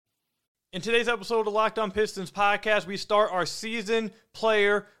In today's episode of the Locked On Pistons podcast, we start our season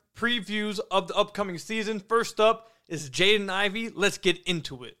player previews of the upcoming season. First up is Jaden Ivey. Let's get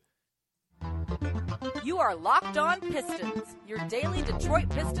into it. You are Locked On Pistons, your daily Detroit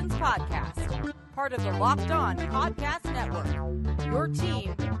Pistons podcast. Part of the Locked On Podcast Network, your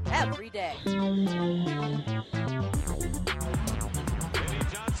team every day.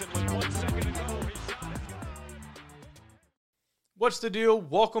 What's the deal?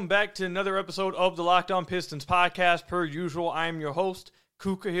 Welcome back to another episode of the Locked On Pistons podcast. Per usual, I am your host,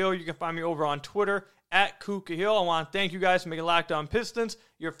 Kuka Hill. You can find me over on Twitter at Kuka Hill. I want to thank you guys for making Locked On Pistons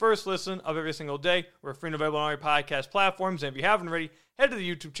your first listen of every single day. We're free and available on all your podcast platforms. And if you haven't already, head to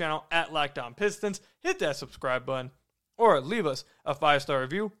the YouTube channel at Locked On Pistons. Hit that subscribe button or leave us a 5-star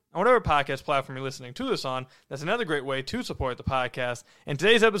review on whatever podcast platform you're listening to this on. That's another great way to support the podcast. And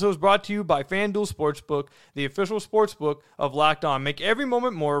today's episode is brought to you by FanDuel Sportsbook, the official sportsbook of Locked On. Make every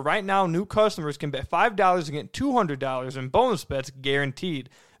moment more. Right now, new customers can bet $5 and get $200 in bonus bets guaranteed.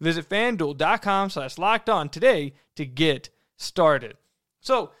 Visit FanDuel.com/LockedOn today to get started.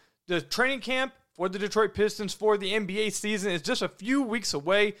 So, the training camp for the Detroit Pistons for the NBA season is just a few weeks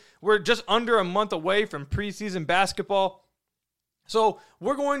away. We're just under a month away from preseason basketball. So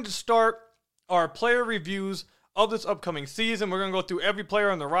we're going to start our player reviews of this upcoming season. We're going to go through every player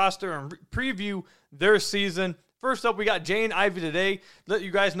on the roster and preview their season. First up, we got Jaden Ivey today. Let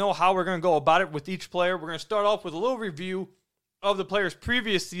you guys know how we're going to go about it with each player. We're going to start off with a little review of the player's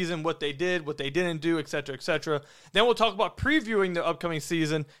previous season, what they did, what they didn't do, etc., etc. Then we'll talk about previewing the upcoming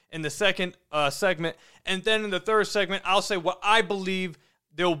season in the second segment. And then in the third segment, I'll say what I believe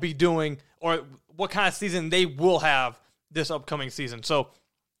they'll be doing or what kind of season they will have this upcoming season. So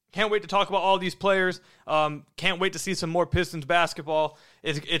can't wait to talk about all these players. Can't wait to see some more Pistons basketball.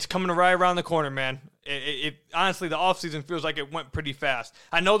 It's coming right around the corner, man. Honestly, the offseason feels like it went pretty fast.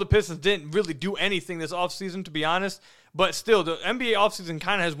 I know the Pistons didn't really do anything this offseason, to be honest, but still, the NBA offseason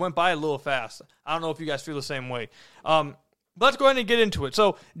kind of has went by a little fast. I don't know if you guys feel the same way. But let's go ahead and get into it.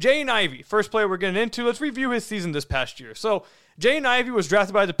 So, Jaden Ivey, first player we're getting into. Let's review his season this past year. So, Jaden Ivey was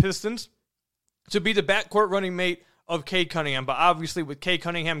drafted by the Pistons to be the backcourt running mate of Cade Cunningham. But obviously, with Cade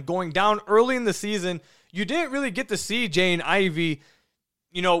Cunningham going down early in the season, you didn't really get to see Jaden Ivey,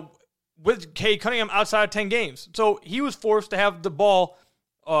 with Cade Cunningham outside of 10 games. So, he was forced to have the ball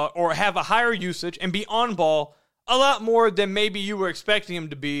or have a higher usage and be on ball a lot more than maybe you were expecting him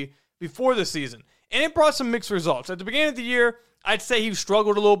to be before the season. And it brought some mixed results. At the beginning of the year, I'd say he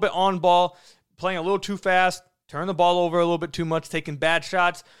struggled a little bit on ball, playing a little too fast, turning the ball over a little bit too much, taking bad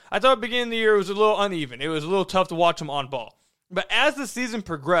shots. I thought at the beginning of the year it was a little uneven. It was a little tough to watch him on ball. But as the season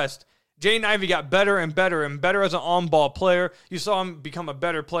progressed, Jaden Ivey got better and better and better as an on-ball player. You saw him become a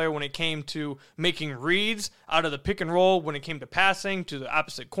better player when it came to making reads out of the pick and roll, when it came to passing to the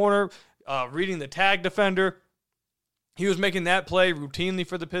opposite corner, reading the tag defender. He was making that play routinely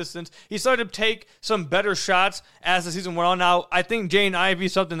for the Pistons. He started to take some better shots as the season went on. Now, I think Jaden Ivey,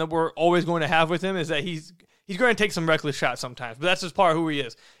 something that we're always going to have with him is that he's going to take some reckless shots sometimes, but that's just part of who he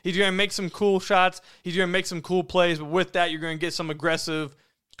is. He's going to make some cool shots. He's going to make some cool plays, but with that, you're going to get some aggressive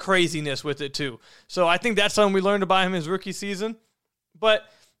craziness with it too. So I think that's something we learned about him his rookie season. But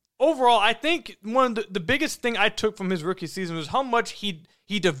overall, I think one of the biggest thing I took from his rookie season was how much he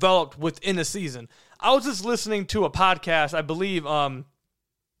developed within a season. I was just listening to a podcast, I believe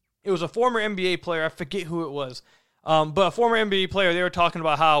it was a former NBA player, I forget who it was, but a former NBA player, they were talking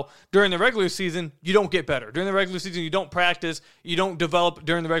about how during the regular season, you don't get better. During the regular season, you don't practice, you don't develop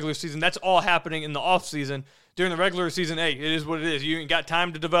during the regular season. That's all happening in the offseason. During the regular season, hey, it is what it is. You ain't got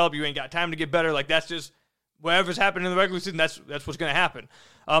time to develop, you ain't got time to get better. Like, that's just whatever's happening in the regular season, that's what's going to happen.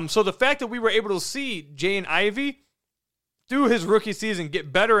 So the fact that we were able to see Jaden Ivey through his rookie season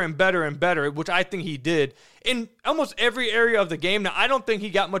get better and better and better, which I think he did, in almost every area of the game. Now, I don't think he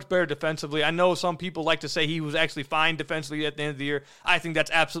got much better defensively. I know some people like to say he was actually fine defensively at the end of the year. I think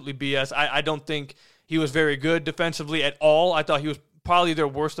that's absolutely BS. I don't think he was very good defensively at all. I thought he was probably their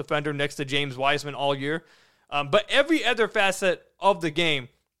worst defender next to James Wiseman all year. But every other facet of the game,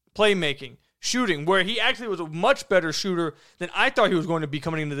 playmaking, shooting, where he actually was a much better shooter than I thought he was going to be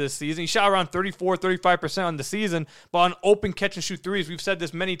coming into this season. He shot around 35% on the season, but on open catch and shoot threes, we've said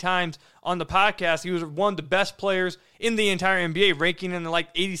this many times on the podcast, he was one of the best players in the entire NBA, ranking in the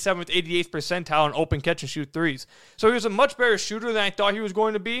 87th, 88th percentile on open catch and shoot threes. So he was a much better shooter than I thought he was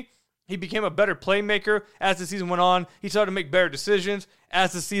going to be. He became a better playmaker as the season went on. He started to make better decisions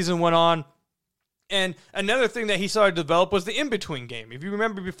as the season went on. And another thing that he started to develop was the in-between game. If you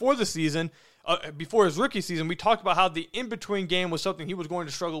remember before the season, before his rookie season, we talked about how the in-between game was something he was going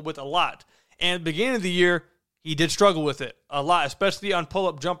to struggle with a lot. And at the beginning of the year, he did struggle with it a lot, especially on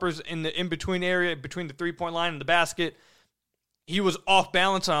pull-up jumpers in the in-between area, between the three-point line and the basket. He was off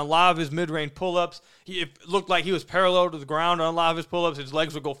balance on a lot of his mid-range pull-ups. It looked like he was parallel to the ground on a lot of his pull-ups. His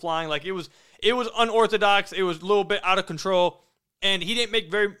legs would go flying. Like it was unorthodox. It was a little bit out of control. And he didn't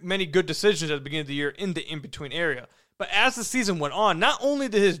make very many good decisions at the beginning of the year in the in-between area. But as the season went on, not only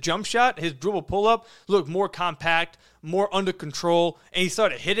did his jump shot, his dribble pull-up look more compact, more under control, and he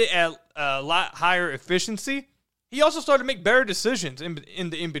started to hit it at a lot higher efficiency, he also started to make better decisions in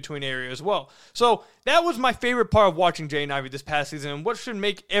the in-between area as well. So that was my favorite part of watching Jaden Ivey this past season, and what should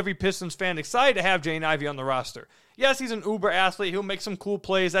make every Pistons fan excited to have Jaden Ivey on the roster. Yes, he's an uber athlete. He'll make some cool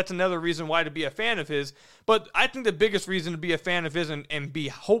plays. That's another reason why to be a fan of his. But I think the biggest reason to be a fan of his and be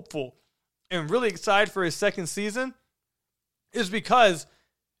hopeful and really excited for his second season is because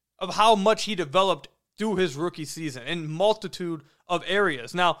of how much he developed through his rookie season in multitude of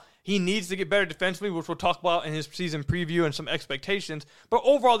areas. Now, he needs to get better defensively, which we'll talk about in his season preview and some expectations. But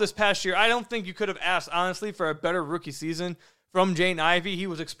overall this past year, I don't think you could have asked, honestly, for a better rookie season from Jaden Ivey. He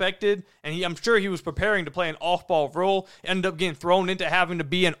was expected, and I'm sure he was preparing to play an off-ball role, ended up getting thrown into having to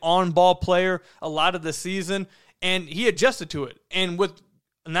be an on-ball player a lot of the season, and he adjusted to it. And with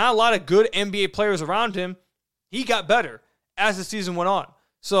not a lot of good NBA players around him, he got better as the season went on.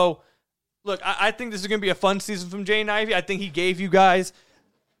 So, look, I think this is going to be a fun season from Jaden Ivey. I think he gave you guys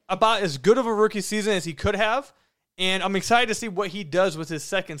about as good of a rookie season as he could have, and I'm excited to see what he does with his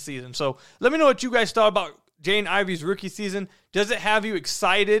second season. So let me know what you guys thought about Jaden Ivey's rookie season. Does it have you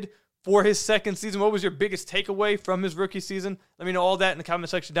excited for his second season? What was your biggest takeaway from his rookie season? Let me know all that in the comment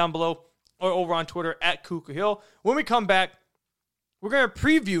section down below or over on Twitter at KukaHill. When we come back, we're going to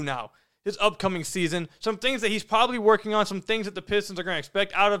preview now his upcoming season, some things that he's probably working on, some things that the Pistons are going to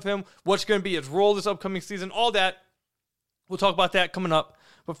expect out of him, what's going to be his role this upcoming season, all that. We'll talk about that coming up.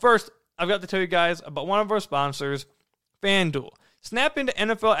 But first, I've got to tell you guys about one of our sponsors, FanDuel. Snap into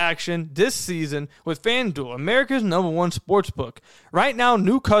NFL action this season with FanDuel, America's #1 sportsbook. Right now,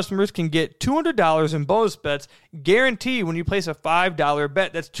 new customers can get $200 in bonus bets guaranteed when you place a $5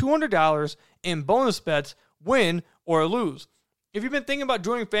 bet. That's $200 in bonus bets, win or lose. If you've been thinking about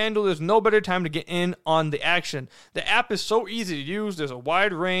joining FanDuel, there's no better time to get in on the action. The app is so easy to use. There's a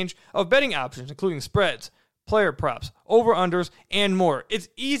wide range of betting options, including spreads, player props, over-unders, and more. It's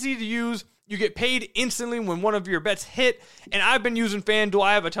easy to use. You get paid instantly when one of your bets hit, and I've been using FanDuel.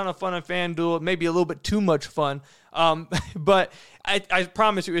 I have a ton of fun on FanDuel, maybe a little bit too much fun, but I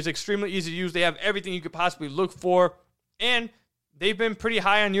promise you it's extremely easy to use. They have everything you could possibly look for, and they've been pretty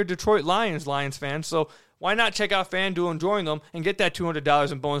high on your Detroit Lions fans, so why not check out FanDuel and join them and get that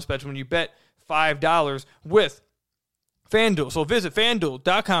 $200 in bonus bets when you bet $5 with FanDuel. So visit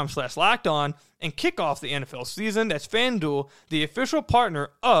FanDuel.com/lockedon and kick off the NFL season. That's FanDuel, the official partner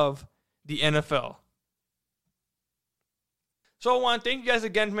of the NFL. So I want to thank you guys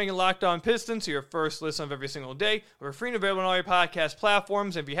again for making Locked On Pistons your first listen of every single day. We're free and available on all your podcast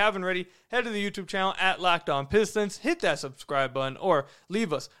platforms. If you haven't already, head to the YouTube channel at Locked On Pistons. Hit that subscribe button or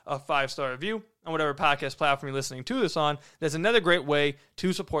leave us a 5-star review on whatever podcast platform you're listening to this on. That's another great way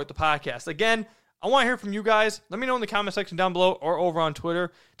to support the podcast. Again, I want to hear from you guys. Let me know in the comment section down below or over on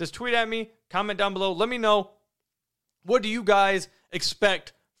Twitter. Just tweet at me, comment down below. Let me know, what do you guys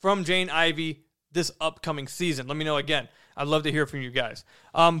expect from Jaden Ivey this upcoming season? Let me know again. I'd love to hear from you guys.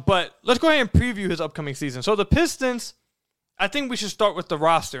 But let's go ahead and preview his upcoming season. So the Pistons, I think we should start with the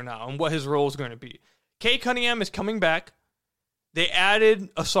roster now and what his role is going to be. Cade Cunningham is coming back. They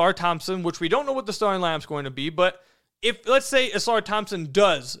added Ausar Thompson, which we don't know what the starting lineup is going to be, but if, let's say, Ausar Thompson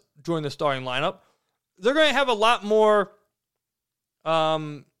does join the starting lineup, they're going to have a lot more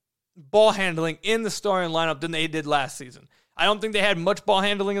ball handling in the starting lineup than they did last season. I don't think they had much ball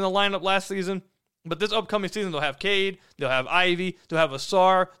handling in the lineup last season, but this upcoming season they'll have Cade, they'll have Ivey, they'll have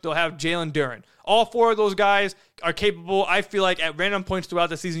Ausar, they'll have Jalen Duren. All four of those guys are capable. I feel like at random points throughout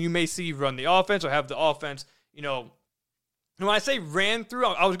the season you may see run the offense or have the offense, when I say ran through,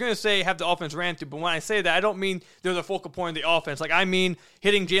 I was going to say have the offense ran through, but when I say that, I don't mean they're the focal point of the offense. Like, I mean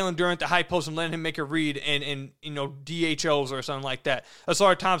hitting Jalen Duren at the high post and letting him make a read and DHOs or something like that.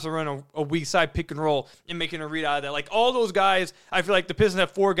 Ausar Thompson run a weak side pick and roll and making a read out of that. Like, all those guys, I feel like the Pistons have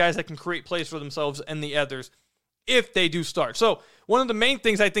four guys that can create plays for themselves and the others if they do start. So, one of the main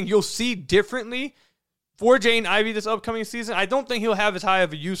things I think you'll see differently for Jaden Ivey this upcoming season, I don't think he'll have as high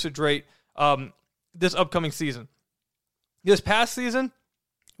of a usage rate this upcoming season. This past season,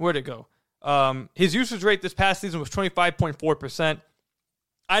 where'd it go? His usage rate this past season was 25.4%.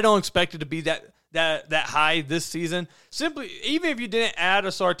 I don't expect it to be that high this season. Simply, even if you didn't add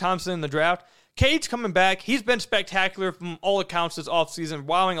Ausar Thompson in the draft, Cade's coming back. He's been spectacular from all accounts this offseason,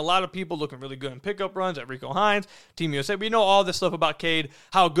 wowing a lot of people, looking really good in pickup runs at Rico Hines, Team USA. We know all this stuff about Cade,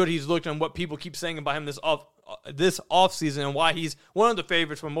 how good he's looked, and what people keep saying about him this offseason, and why he's one of the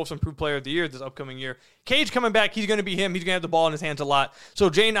favorites for most improved player of the year this upcoming year. Cade's coming back. He's going to be him. He's going to have the ball in his hands a lot. So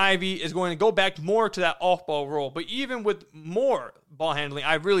Jaden Ivey is going to go back more to that off-ball role. But even with more ball handling,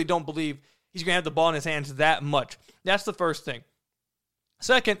 I really don't believe he's going to have the ball in his hands that much. That's the first thing.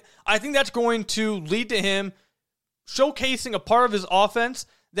 Second, I think that's going to lead to him showcasing a part of his offense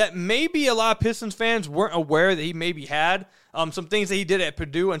that maybe a lot of Pistons fans weren't aware that he maybe had. Some things that he did at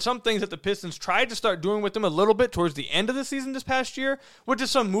Purdue and some things that the Pistons tried to start doing with him a little bit towards the end of the season this past year, which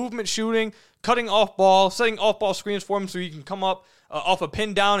is some movement shooting, cutting off ball, setting off ball screens for him so he can come up off a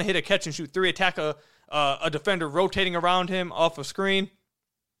pin down and hit a catch and shoot three, attack a defender rotating around him off a screen,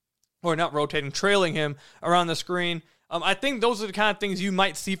 or not rotating, trailing him around the screen. I think those are the kind of things you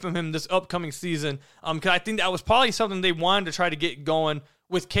might see from him this upcoming season, because I think that was probably something they wanted to try to get going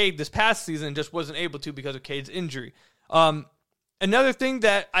with Cade this past season and just wasn't able to because of Cade's injury. Another thing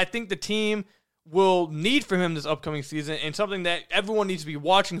that I think the team will need from him this upcoming season, and something that everyone needs to be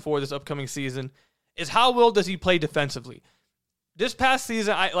watching for this upcoming season, is how well does he play defensively. This past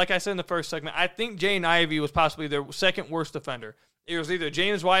season, like I said in the first segment, I think Jaden Ivey was possibly their second worst defender. It was either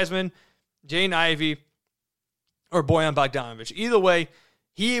James Wiseman, Jaden Ivey, or Bojan Bogdanovic. Either way,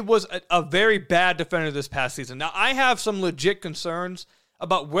 he was a very bad defender this past season. Now, I have some legit concerns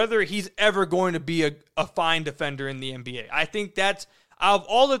about whether he's ever going to be a fine defender in the NBA. I think that's, out of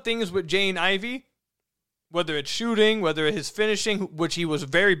all the things with Jaden Ivey, whether it's shooting, whether it's his finishing, which he was a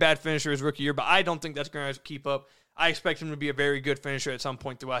very bad finisher his rookie year, but I don't think that's going to keep up. I expect him to be a very good finisher at some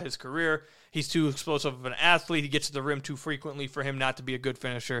point throughout his career. He's too explosive of an athlete. He gets to the rim too frequently for him not to be a good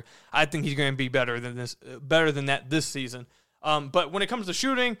finisher. I think he's going to be better than that this season. But when it comes to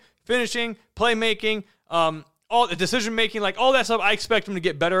shooting, finishing, playmaking, all the decision making, like all that stuff, I expect him to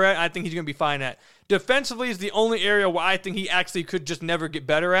get better at. I think he's going to be fine at. Defensively is the only area where I think he actually could just never get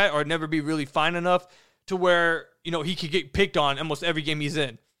better at, or never be really fine enough to where, he could get picked on almost every game he's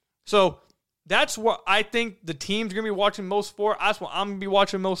in. So that's what I think the team's going to be watching most for. That's what I'm going to be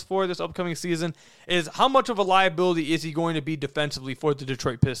watching most for this upcoming season, is how much of a liability is he going to be defensively for the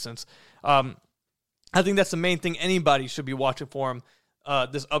Detroit Pistons. I think that's the main thing anybody should be watching for him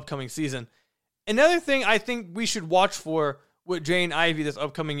this upcoming season. Another thing I think we should watch for with Jaden Ivey this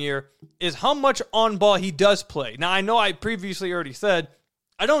upcoming year is how much on-ball he does play. Now, I know I previously already said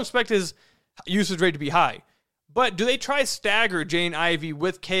I don't expect his usage rate to be high, but do they try stagger Jaden Ivey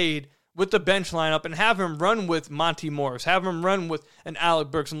with Cade with the bench lineup and have him run with Monty Morris, have him run with an Alec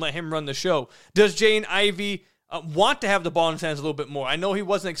Burks and let him run the show? Does Jaden Ivey want to have the ball in his hands a little bit more? I know he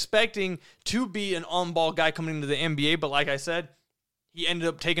wasn't expecting to be an on-ball guy coming into the NBA, but like I said, he ended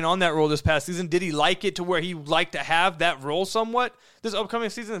up taking on that role this past season. Did he like it to where he would like to have that role somewhat this upcoming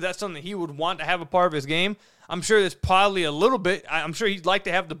season? Is that something he would want to have a part of his game? I'm sure there's probably a little bit. I'm sure he'd like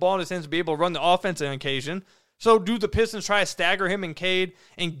to have the ball in his hands to be able to run the offense on occasion. So do the Pistons try to stagger him and Cade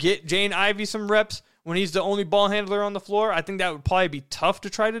and get Jaden Ivey some reps when he's the only ball handler on the floor? I think that would probably be tough to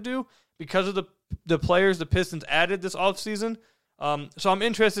try to do because of the players the Pistons added this offseason. So I'm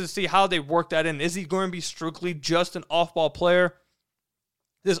interested to see how they work that in. Is he going to be strictly just an off-ball player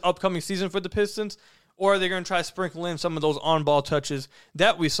this upcoming season for the Pistons, or are they going to try to sprinkle in some of those on-ball touches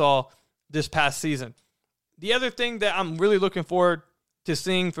that we saw this past season? The other thing that I'm really looking forward to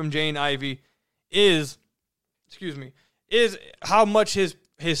seeing from Jaden Ivey is how much his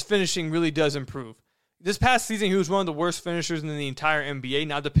finishing really does improve. This past season, he was one of the worst finishers in the entire NBA.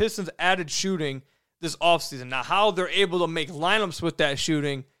 Now, the Pistons added shooting this offseason. Now, how they're able to make lineups with that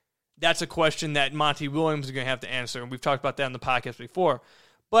shooting, that's a question that Monty Williams is going to have to answer, and we've talked about that in the podcast before.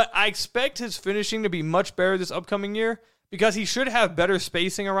 But I expect his finishing to be much better this upcoming year because he should have better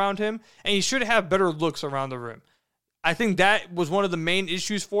spacing around him, and he should have better looks around the rim. I think that was one of the main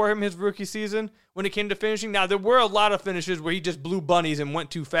issues for him his rookie season when it came to finishing. Now, there were a lot of finishes where he just blew bunnies and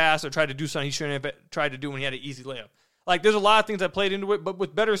went too fast or tried to do something he shouldn't have tried to do when he had an easy layup. Like, there's a lot of things that played into it, but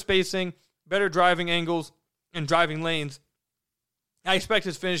with better spacing, better driving angles, and driving lanes, I expect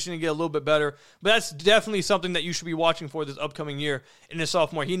his finishing to get a little bit better, but that's definitely something that you should be watching for this upcoming year in his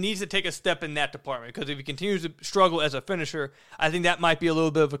sophomore. He needs to take a step in that department because if he continues to struggle as a finisher, I think that might be a little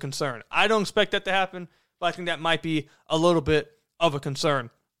bit of a concern. I don't expect that to happen, but I think that might be a little bit of a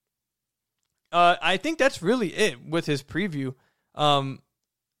concern. I think that's really it with his preview.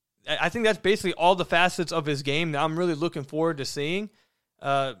 I think that's basically all the facets of his game that I'm really looking forward to seeing.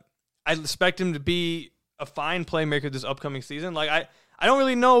 I expect him to be a fine playmaker this upcoming season. Like I don't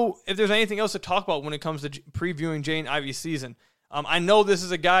really know if there's anything else to talk about when it comes to previewing Jaden Ivey's season. I know this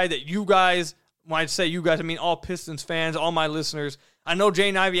is a guy that you guys when I say you guys, I mean all Pistons fans, all my listeners. I know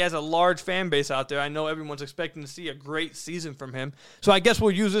Jaden Ivey has a large fan base out there. I know everyone's expecting to see a great season from him. So I guess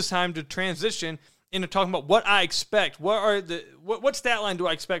we'll use this time to transition into talking about what I expect. What stat line do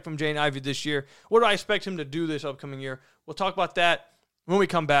I expect from Jaden Ivey this year? What do I expect him to do this upcoming year? We'll talk about that when we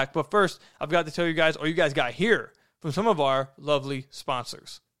come back. But first, I've got to tell you guys, or you guys got to hear from some of our lovely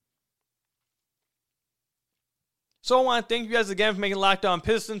sponsors. So I want to thank you guys again for making Locked On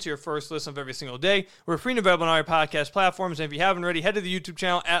Pistons your first listen of every single day. We're free and available on all your podcast platforms. And if you haven't already, head to the YouTube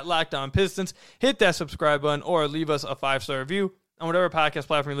channel at Locked On Pistons. Hit that subscribe button or leave us a 5-star review on whatever podcast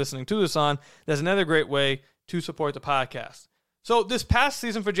platform you're listening to this on. That's another great way to support the podcast. So this past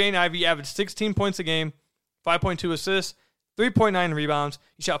season for Jaden Ivey, he averaged 16 points a game, 5.2 assists, 3.9 rebounds.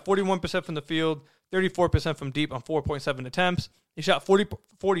 He shot 41% from the field, 34% from deep on 4.7 attempts. He shot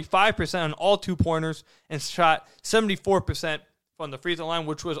 45% on all two-pointers and shot 74% from the free throw line,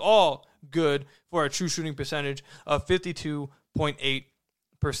 which was all good for a true shooting percentage of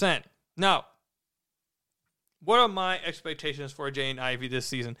 52.8%. Now, what are my expectations for Jaden Ivey this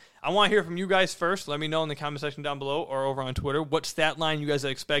season? I want to hear from you guys first. Let me know in the comment section down below or over on Twitter what stat line you guys are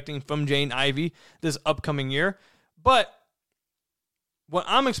expecting from Jaden Ivey this upcoming year. But what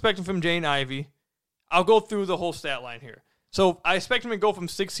I'm expecting from Jaden Ivey, I'll go through the whole stat line here. So I expect him to go from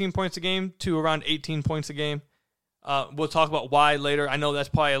 16 points a game to around 18 points a game. We'll talk about why later. I know that's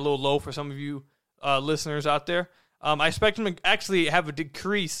probably a little low for some of you listeners out there. I expect him to actually have a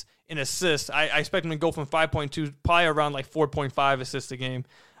decrease in assists. I expect him to go from 5.2, probably around like 4.5 assists a game.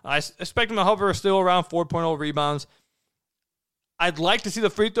 I expect him to hover still around 4.0 rebounds. I'd like to see the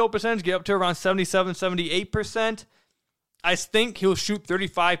free throw percentage get up to around 77, 78%. I think he'll shoot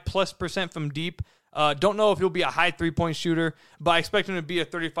 35+% from deep. Don't know if he'll be a high three-point shooter, but I expect him to be a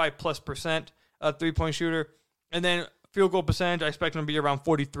 35+% three-point shooter. And then field goal percentage, I expect him to be around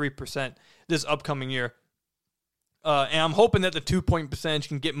 43% this upcoming year. And I'm hoping that the two-point percentage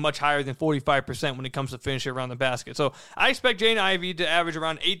can get much higher than 45% when it comes to finishing around the basket. So I expect Jaden Ivey to average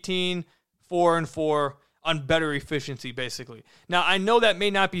around 18, 4, and 4 on better efficiency, basically. Now, I know that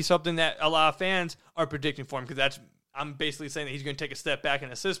may not be something that a lot of fans are predicting for him because I'm basically saying that he's going to take a step back in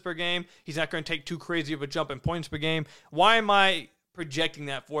assists per game. He's not going to take too crazy of a jump in points per game. Why am I projecting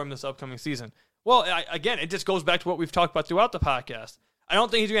that for him this upcoming season? Well, again, it just goes back to what we've talked about throughout the podcast. I don't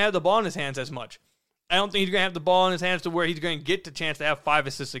think he's going to have the ball in his hands as much. I don't think he's going to have the ball in his hands to where he's going to get the chance to have 5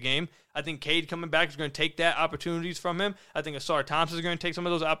 assists a game. I think Cade coming back is going to take that opportunities from him. I think Asar Thompson is going to take some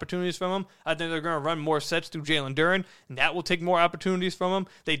of those opportunities from him. I think they're going to run more sets through Jalen Duren, and that will take more opportunities from him.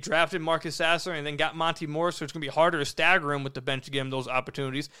 They drafted Marcus Sasser and then got Monty Morris, so it's going to be harder to stagger him with the bench to give him those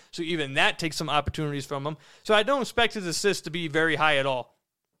opportunities. So even that takes some opportunities from him. So I don't expect his assists to be very high at all.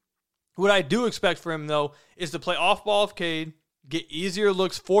 What I do expect for him, though, is to play off ball of Cade, get easier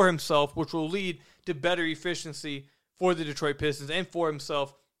looks for himself, which will lead to better efficiency for the Detroit Pistons and for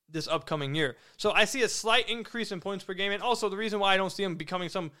himself this upcoming year. So I see a slight increase in points per game, and also the reason why I don't see him becoming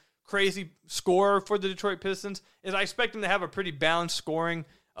some crazy scorer for the Detroit Pistons is I expect him to have a pretty balanced scoring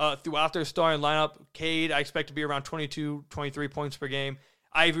throughout their starting lineup. Cade, I expect to be around 22, 23 points per game.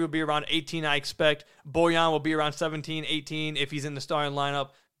 Ivey will be around 18, I expect. Bojan will be around 17, 18 if he's in the starting lineup.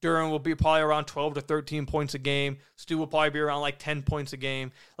 Duren will be probably around 12 to 13 points a game. Stu will probably be around like 10 points a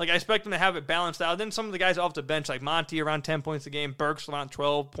game. Like, I expect him to have it balanced out. Then some of the guys off the bench, like Monty, around 10 points a game. Burks around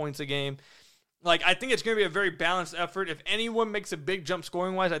 12 points a game. Like, I think it's going to be a very balanced effort. If anyone makes a big jump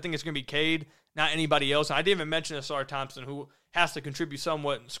scoring-wise, I think it's going to be Cade, not anybody else. And I didn't even mention Asar Thompson, who has to contribute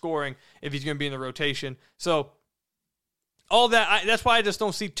somewhat in scoring if he's going to be in the rotation. So, all that, that's why I just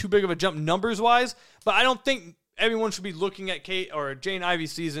don't see too big of a jump numbers-wise. But I don't think everyone should be looking at Cade or Jaden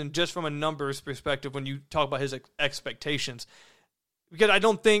Ivey's season just from a numbers perspective when you talk about his expectations. Because I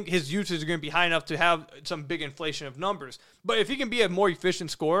don't think his usage is going to be high enough to have some big inflation of numbers. But if he can be a more efficient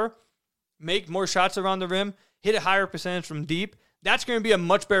scorer, make more shots around the rim, hit a higher percentage from deep, that's going to be a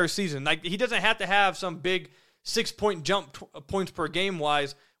much better season. Like, he doesn't have to have some big 6-point jump points per game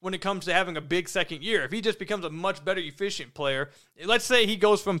wise when it comes to having a big second year. If he just becomes a much better efficient player, let's say he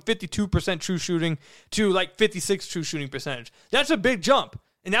goes from 52% true shooting to like 56 true shooting percentage. That's a big jump,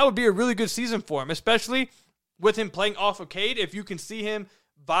 and that would be a really good season for him, especially with him playing off of Cade. If you can see him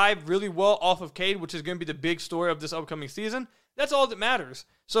vibe really well off of Cade, which is going to be the big story of this upcoming season, that's all that matters.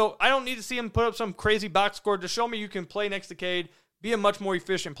 So I don't need to see him put up some crazy box score. Just show me you can play next to Cade, be a much more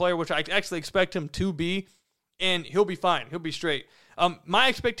efficient player, which I actually expect him to be, and he'll be fine. He'll be straight. My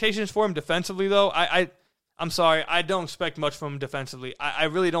expectations for him defensively, though, I'm sorry, I don't expect much from him defensively. I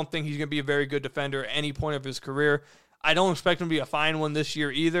really don't think he's going to be a very good defender at any point of his career. I don't expect him to be a fine one this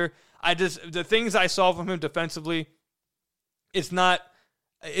year either. The things I saw from him defensively, it's not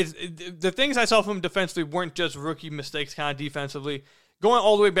the things I saw from him defensively weren't just rookie mistakes kind of defensively. Going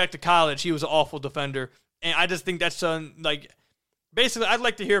all the way back to college, he was an awful defender. And I just think that's basically, I'd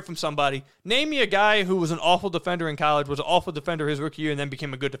like to hear from somebody. Name me a guy who was an awful defender in college, was an awful defender his rookie year, and then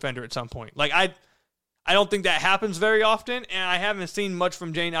became a good defender at some point. Like, I don't think that happens very often, and I haven't seen much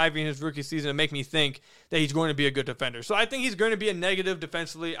from Jaden Ivey in his rookie season to make me think that he's going to be a good defender. So I think he's going to be a negative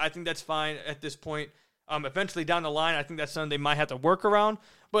defensively. I think that's fine at this point. Eventually down the line, I think that's something they might have to work around.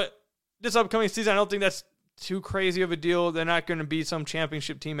 But this upcoming season, I don't think that's too crazy of a deal. They're not going to be some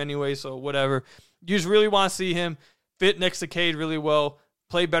championship team anyway, so whatever. You just really want to see him fit next to Cade really well,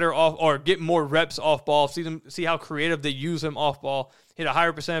 play better off, or get more reps off ball, see how creative they use him off ball, hit a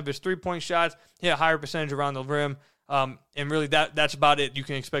higher percentage of his three-point shots, hit a higher percentage around the rim, and really that's about it you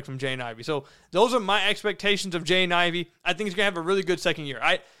can expect from Jaden Ivey. So those are my expectations of Jaden Ivey. I think he's going to have a really good second year.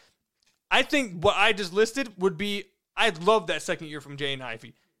 I think what I just listed would be, I'd love that second year from Jaden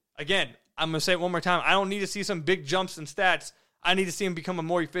Ivey. Again, I'm going to say it one more time. I don't need to see some big jumps in stats. I need to see him become a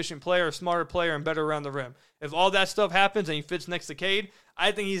more efficient player, a smarter player, and better around the rim. If all that stuff happens and he fits next to Cade,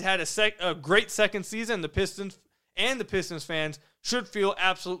 I think he's had a great second season. The Pistons and the Pistons fans should feel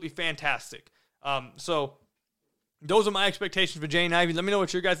absolutely fantastic. So those are my expectations for Jaden Ivey. Let me know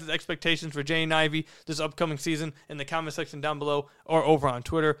what your guys' expectations for Jaden Ivey this upcoming season in the comment section down below or over on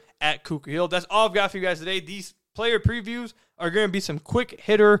Twitter at Cougar Hill. That's all I've got for you guys today. These player previews are going to be some quick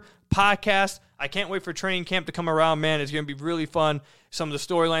hitter podcasts. I can't wait for training camp to come around, man. It's going to be really fun. Some of the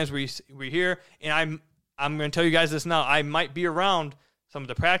storylines we hear, and I'm going to tell you guys this now. I might be around some of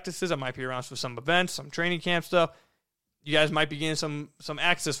the practices. I might be around for some events, some training camp stuff. You guys might be getting some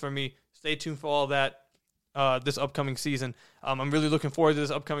access from me. Stay tuned for all that this upcoming season. I'm really looking forward to this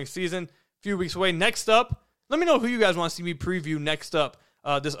upcoming season. A few weeks away. Next up, let me know who you guys want to see me preview next up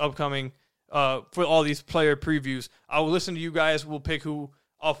this upcoming for all these player previews. I will listen to you guys. We'll pick who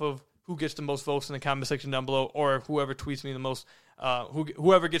gets the most votes in the comment section down below, or whoever tweets me the most,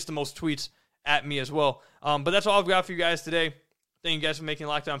 whoever gets the most tweets at me as well. But that's all I've got for you guys today. Thank you guys for making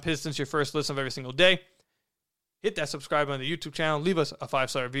Locked On Pistons your first listen of every single day. Hit that subscribe on the YouTube channel. Leave us a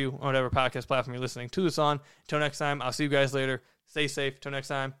 5-star review on whatever podcast platform you're listening to this on. Until next time, I'll see you guys later. Stay safe. Until next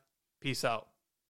time, peace out.